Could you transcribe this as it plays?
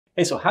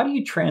Hey, so how do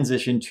you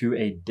transition to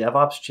a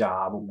DevOps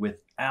job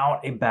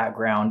without a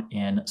background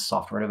in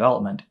software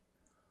development?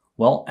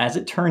 Well, as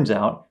it turns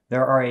out,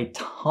 there are a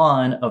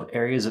ton of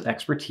areas of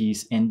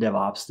expertise in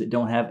DevOps that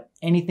don't have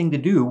anything to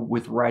do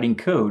with writing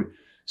code.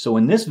 So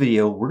in this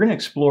video, we're going to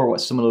explore what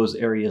some of those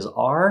areas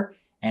are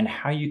and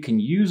how you can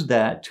use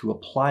that to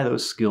apply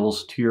those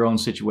skills to your own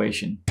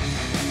situation.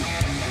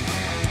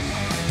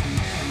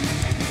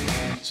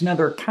 So now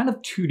there are kind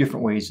of two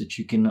different ways that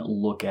you can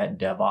look at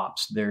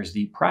DevOps. There's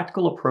the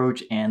practical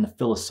approach and the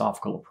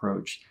philosophical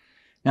approach.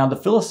 Now the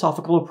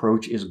philosophical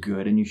approach is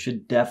good and you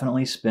should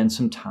definitely spend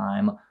some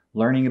time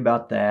learning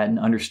about that and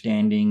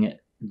understanding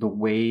the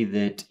way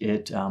that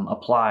it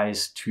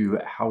applies to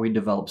how we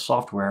develop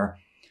software,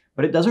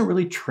 but it doesn't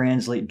really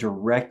translate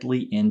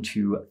directly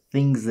into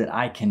things that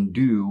I can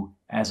do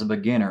as a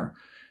beginner.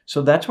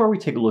 So that's where we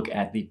take a look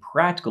at the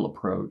practical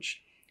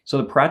approach. So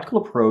the practical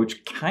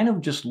approach kind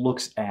of just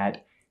looks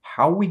at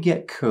how we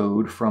get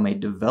code from a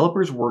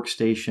developer's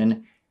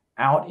workstation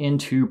out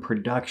into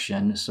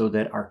production so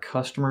that our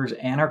customers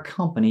and our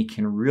company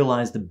can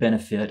realize the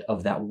benefit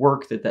of that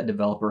work that that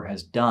developer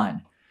has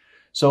done.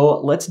 So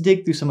let's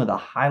dig through some of the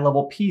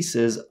high-level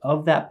pieces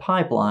of that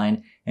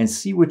pipeline and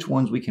see which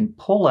ones we can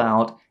pull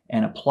out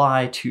and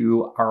apply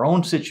to our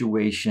own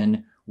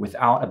situation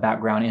without a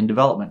background in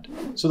development.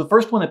 So the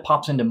first one that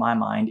pops into my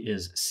mind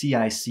is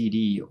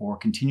CI/CD, or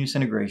continuous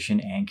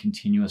integration and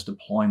continuous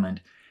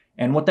deployment.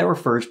 And what that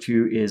refers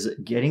to is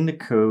getting the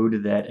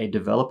code that a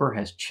developer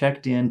has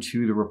checked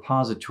into the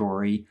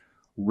repository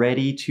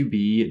ready to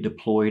be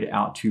deployed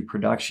out to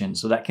production.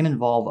 So that can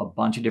involve a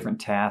bunch of different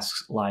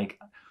tasks like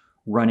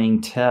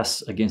running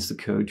tests against the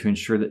code to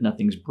ensure that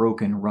nothing's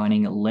broken,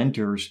 running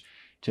linters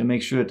to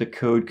make sure that the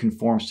code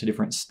conforms to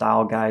different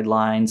style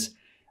guidelines,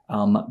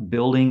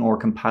 building or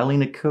compiling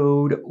the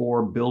code,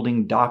 or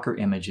building Docker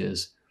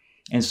images.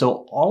 And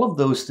so all of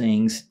those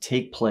things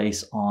take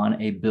place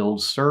on a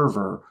build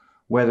server,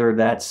 whether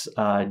that's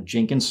a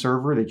Jenkins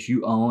server that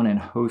you own and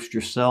host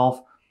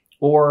yourself,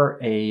 or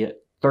a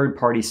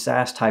third-party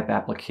SaaS type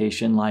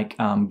application like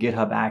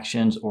GitHub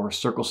Actions or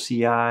Circle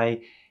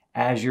CI,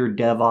 Azure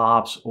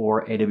DevOps,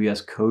 or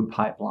AWS Code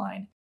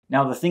Pipeline.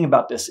 Now, the thing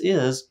about this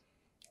is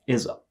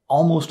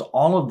almost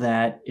all of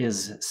that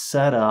is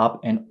set up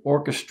and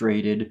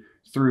orchestrated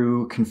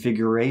through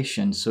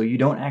configuration. So you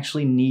don't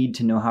actually need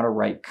to know how to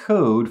write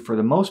code for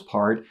the most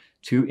part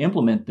to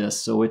implement this.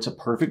 So it's a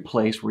perfect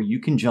place where you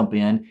can jump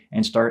in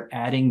and start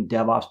adding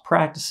DevOps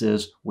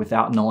practices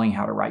without knowing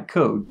how to write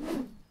code.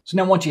 So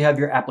now once you have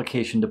your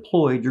application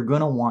deployed, you're going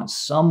to want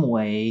some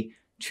way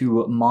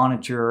to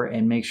monitor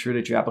and make sure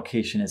that your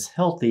application is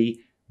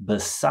healthy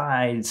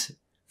besides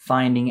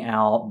finding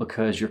out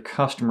because your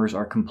customers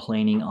are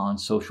complaining on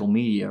social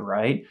media,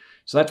 right?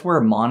 So that's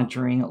where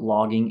monitoring,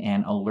 logging,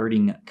 and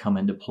alerting come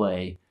into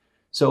play.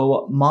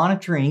 So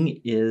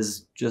monitoring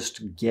is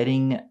just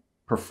getting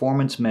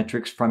performance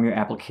metrics from your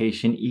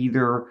application,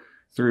 either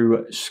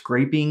through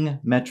scraping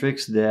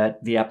metrics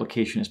that the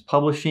application is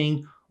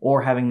publishing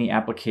or having the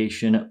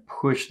application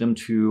push them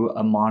to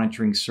a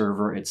monitoring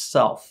server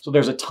itself. So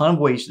there's a ton of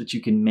ways that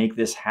you can make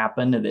this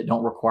happen that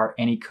don't require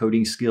any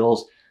coding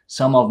skills.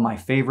 Some of my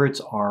favorites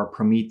are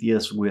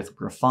Prometheus with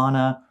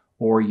Grafana,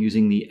 or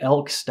using the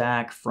Elk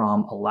stack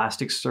from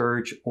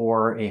Elasticsearch,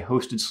 or a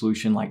hosted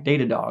solution like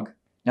Datadog.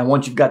 Now,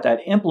 once you've got that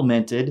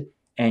implemented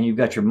and you've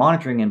got your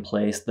monitoring in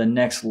place, the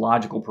next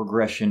logical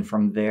progression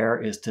from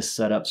there is to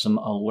set up some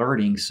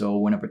alerting. So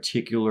when a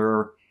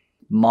particular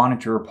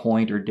monitor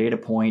point or data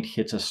point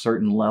hits a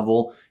certain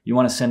level, you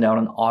want to send out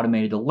an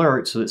automated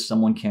alert so that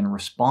someone can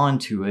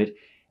respond to it.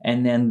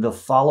 And then the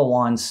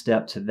follow-on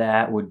step to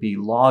that would be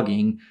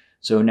logging.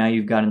 So now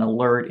you've got an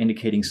alert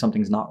indicating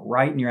something's not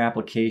right in your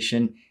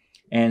application.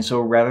 And so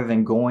rather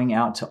than going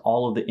out to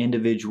all of the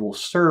individual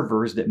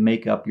servers that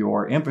make up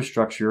your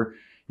infrastructure,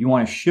 you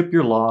want to ship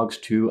your logs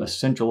to a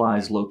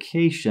centralized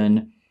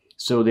location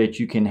so that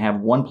you can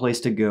have one place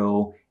to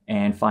go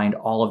and find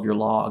all of your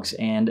logs.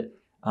 And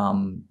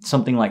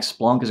something like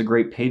Splunk is a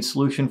great paid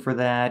solution for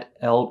that.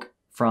 Elk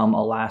from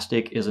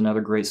Elastic is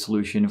another great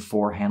solution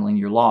for handling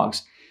your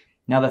logs.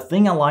 Now, the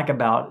thing I like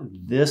about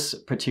this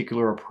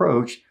particular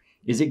approach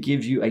is it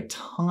gives you a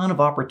ton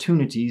of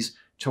opportunities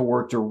to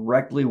work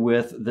directly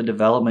with the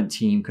development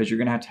team, because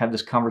you're going to have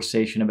this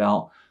conversation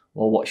about,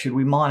 well, what should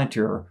we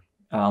monitor?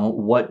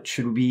 What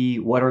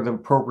are the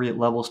appropriate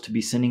levels to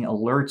be sending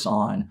alerts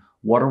on?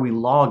 What are we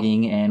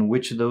logging, and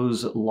which of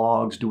those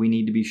logs do we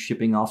need to be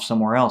shipping off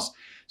somewhere else?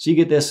 So you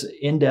get this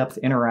in-depth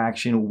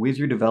interaction with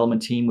your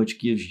development team,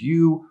 which gives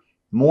you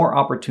more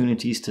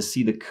opportunities to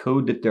see the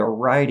code that they're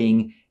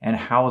writing and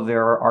how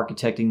they're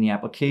architecting the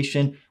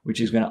application,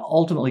 which is going to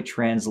ultimately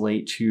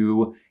translate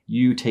to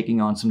you taking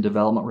on some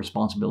development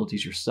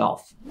responsibilities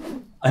yourself.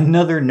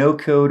 Another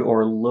no-code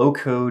or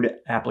low-code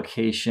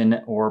application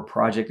or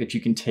project that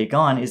you can take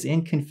on is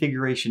in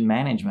configuration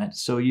management.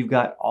 So you've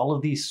got all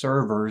of these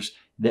servers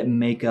that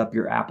make up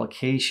your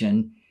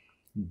application.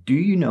 Do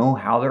you know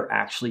how they're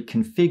actually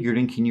configured,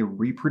 and can you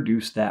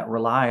reproduce that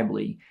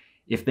reliably?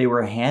 If they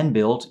were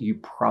hand-built, you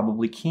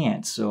probably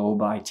can't. So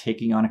by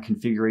taking on a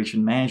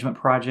configuration management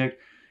project,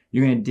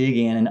 you're going to dig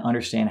in and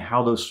understand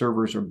how those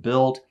servers are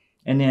built,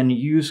 and then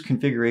use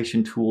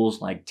configuration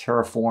tools like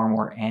Terraform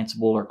or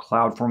Ansible or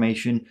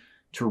CloudFormation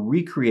to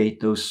recreate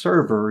those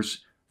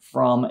servers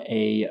from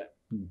a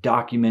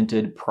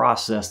documented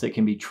process that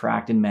can be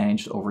tracked and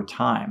managed over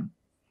time.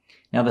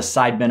 Now, the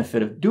side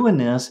benefit of doing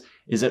this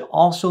is it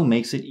also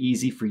makes it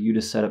easy for you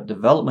to set up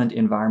development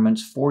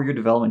environments for your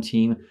development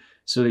team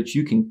so that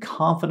you can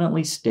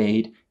confidently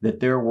state that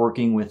they're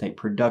working with a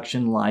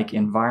production-like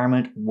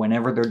environment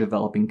whenever they're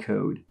developing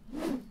code.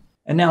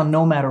 And now,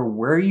 no matter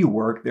where you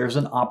work, there's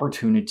an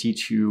opportunity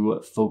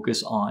to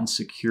focus on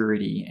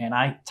security. And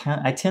I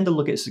tend to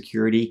look at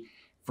security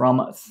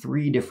from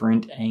 3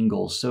 different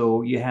angles.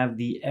 So you have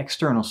the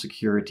external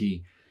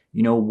security.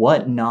 You know,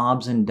 what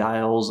knobs and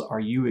dials are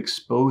you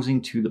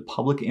exposing to the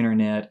public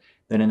internet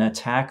that an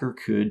attacker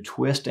could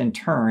twist and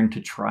turn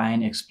to try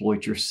and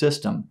exploit your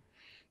system?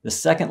 The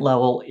second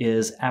level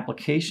is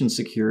application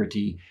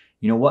security.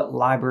 You know, what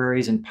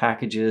libraries and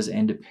packages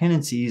and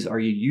dependencies are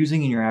you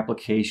using in your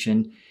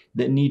application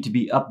that need to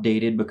be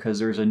updated because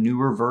there's a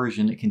newer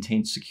version that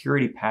contains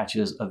security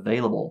patches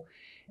available?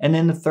 And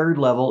then the third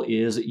level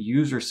is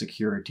user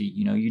security.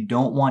 You know, you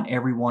don't want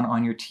everyone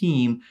on your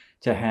team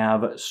to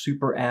have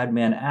super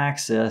admin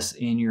access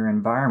in your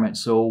environment.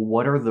 So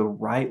what are the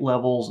right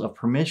levels of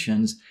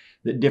permissions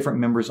that different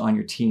members on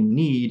your team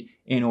need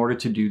in order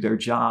to do their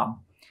job?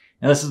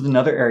 Now, this is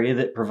another area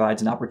that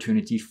provides an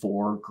opportunity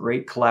for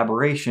great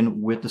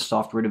collaboration with the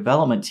software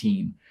development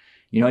team.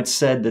 You know, it's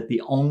said that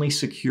the only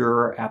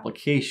secure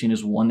application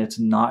is one that's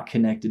not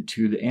connected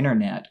to the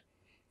internet.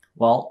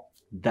 Well,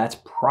 that's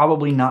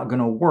probably not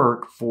going to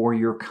work for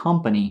your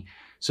company.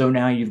 So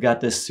now you've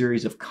got this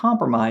series of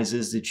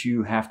compromises that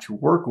you have to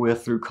work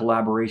with through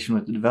collaboration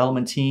with the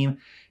development team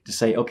to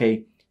say,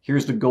 okay,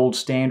 here's the gold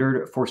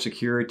standard for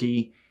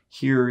security.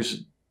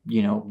 Here's,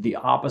 you know, the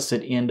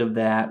opposite end of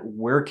that.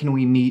 Where can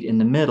we meet in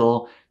the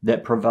middle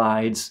that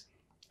provides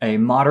a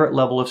moderate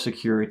level of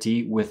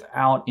security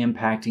without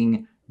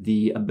impacting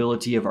the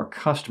ability of our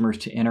customers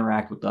to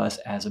interact with us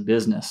as a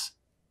business?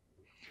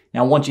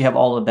 Now, once you have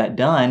all of that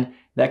done,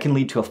 that can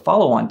lead to a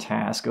follow-on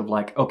task of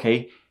like,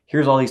 okay,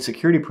 here's all these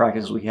security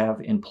practices we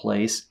have in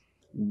place.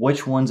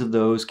 Which ones of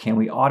those can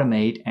we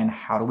automate, and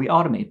how do we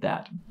automate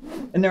that?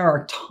 And there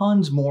are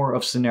tons more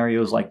of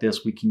scenarios like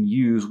this we can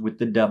use with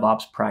the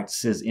DevOps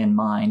practices in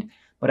mind.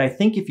 But I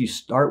think if you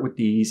start with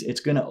these, it's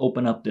going to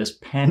open up this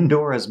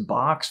Pandora's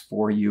box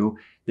for you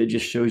that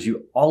just shows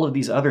you all of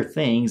these other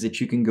things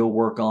that you can go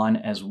work on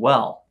as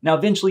well. Now,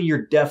 eventually,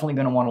 you're definitely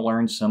going to want to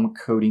learn some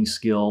coding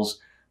skills,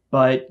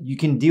 but you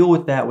can deal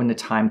with that when the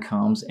time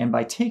comes. And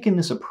by taking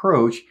this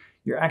approach,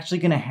 you're actually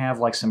going to have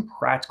like some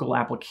practical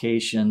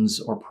applications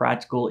or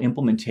practical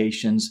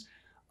implementations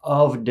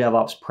of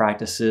DevOps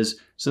practices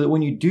so that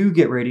when you do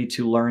get ready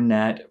to learn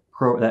that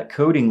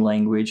coding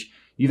language,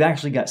 you've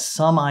actually got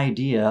some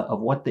idea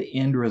of what the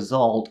end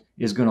result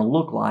is going to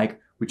look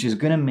like, which is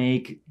going to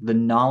make the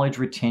knowledge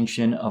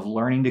retention of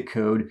learning to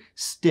code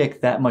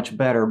stick that much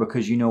better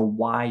because you know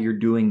why you're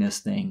doing this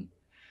thing.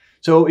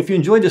 So if you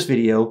enjoyed this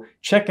video,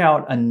 check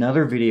out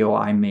another video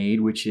I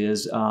made, which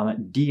is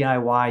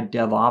DIY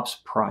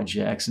DevOps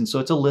projects. And so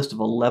it's a list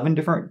of 11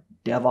 different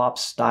DevOps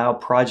style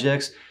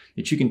projects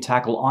that you can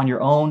tackle on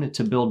your own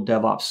to build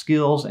DevOps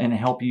skills and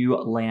help you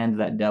land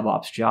that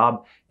DevOps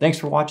job. Thanks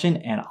for watching,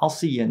 and I'll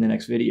see you in the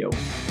next video.